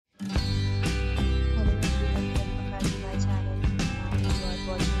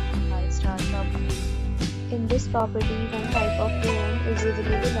this property, one type of room is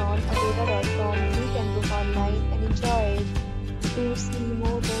available on agoda.com. You can book online and enjoy it. To see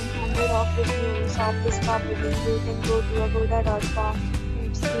more than 100 of reviews of this property, you can go to agoda.com.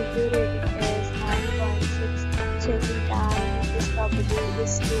 Its review rating is 9.6. Check-in time of this property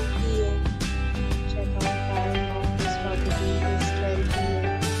is 2 p.m. Check-out time of this property is 12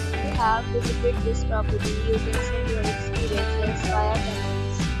 p.m. If you have visited this property, you can send your experiences via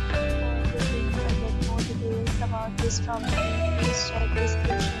comments. For booking or get more details about this property, please check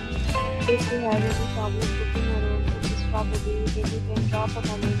description. If you have any problem booking a room in this property, then you can drop a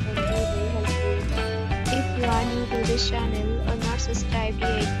comment and we will help you. If you are new to this channel or not subscribed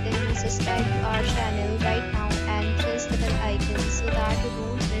yet, then subscribe to our channel right now and press the bell icon so that you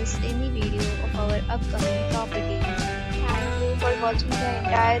don't miss any video of our upcoming property. Thank you for watching the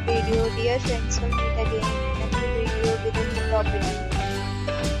entire video. Dear friends, will meet again in a new video within the property.